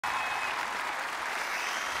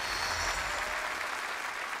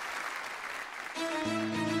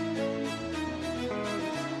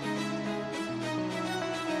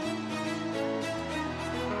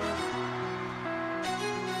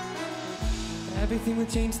Everything will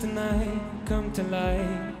change tonight, come to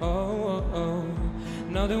light. Oh, oh, oh.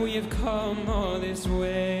 Now that we have come all this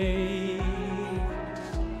way,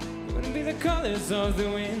 it wouldn't be the colors of the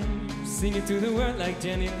wind, singing to the world like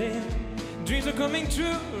Jenny Lind. Dreams are coming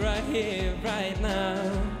true right here, right now.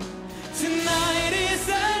 Tonight is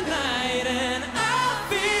the night and I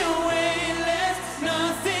feel weightless.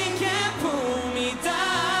 Nothing can pull me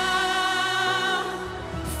down.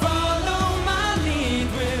 Follow my lead,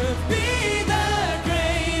 we'll be the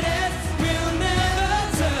greatest. We'll never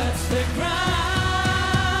touch the ground.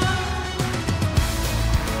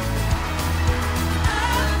 I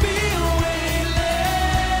feel weightless.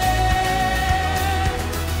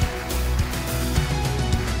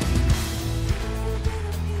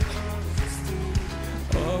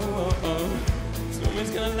 Oh, oh, oh. This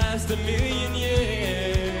moment's gonna last a million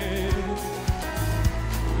years.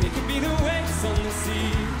 We can be the waves on the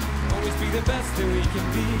sea, always be the best that we can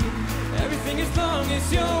be. Everything as long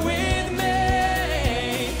as you're with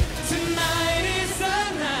me. Tonight is the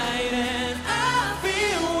night and I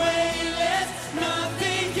feel weightless.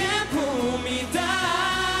 Nothing can pull me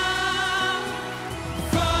down.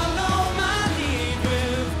 Follow my lead,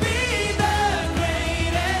 we'll be the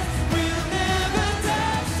greatest. We'll never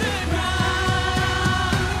touch the ground.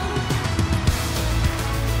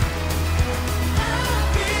 I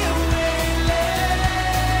feel weightless.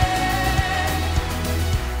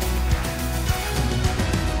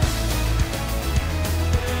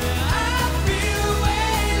 I feel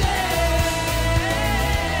weightless.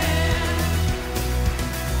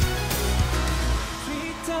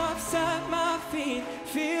 Treetops at my feet,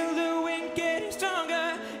 feel the wind getting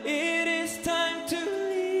stronger. It is time to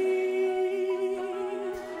leave.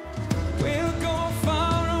 We'll go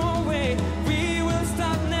far away, we will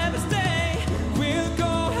stop, never stay. We'll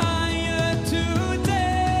go higher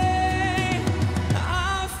today.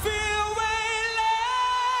 I feel weightless.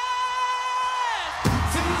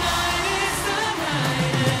 Tonight is the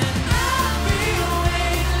night and I feel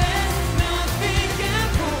weightless. Nothing can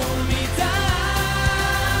pull me down.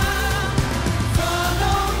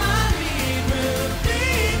 Follow my lead, we'll be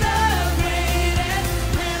the greatest.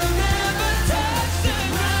 We'll never touch the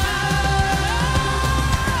ground.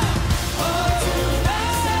 Oh,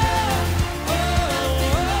 myself.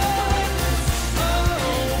 Oh,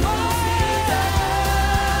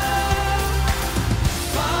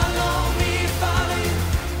 follow me, follow you.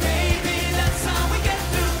 Baby, that's how we get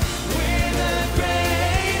through. We're the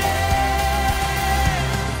greatest.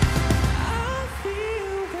 I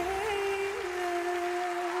feel weightless.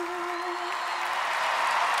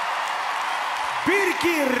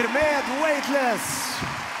 Birkir med Weightless.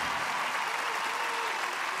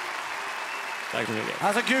 Tack så mycket.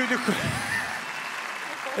 Alltså gud,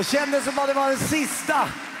 det kändes som att det var den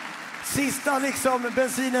sista liksom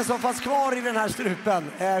bensinen som fanns kvar i den här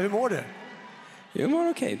strupen. Hur mår du? Jag mår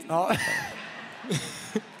okej. Ja.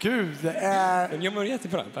 Gud, Jag mår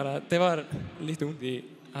jättebra. Bara det var lite ont i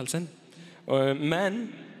halsen.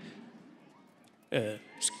 Men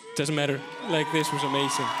doesn't matter. Like this was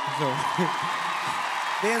amazing. So.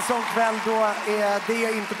 det är en sån kväll då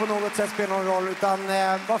det inte på något sätt spelar någon roll, utan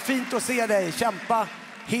vad fint att se dig kämpa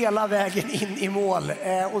hela vägen in i mål.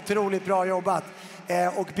 Otroligt bra jobbat.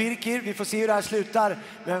 Och Birkir, vi får se hur det här slutar,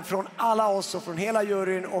 men från alla oss och från hela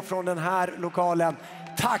juryn och från den här lokalen,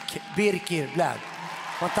 tack Birkir Blær.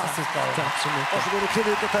 Fantastiskt bra. Tack så mycket. Och så går du kliva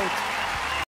ut och ta ut.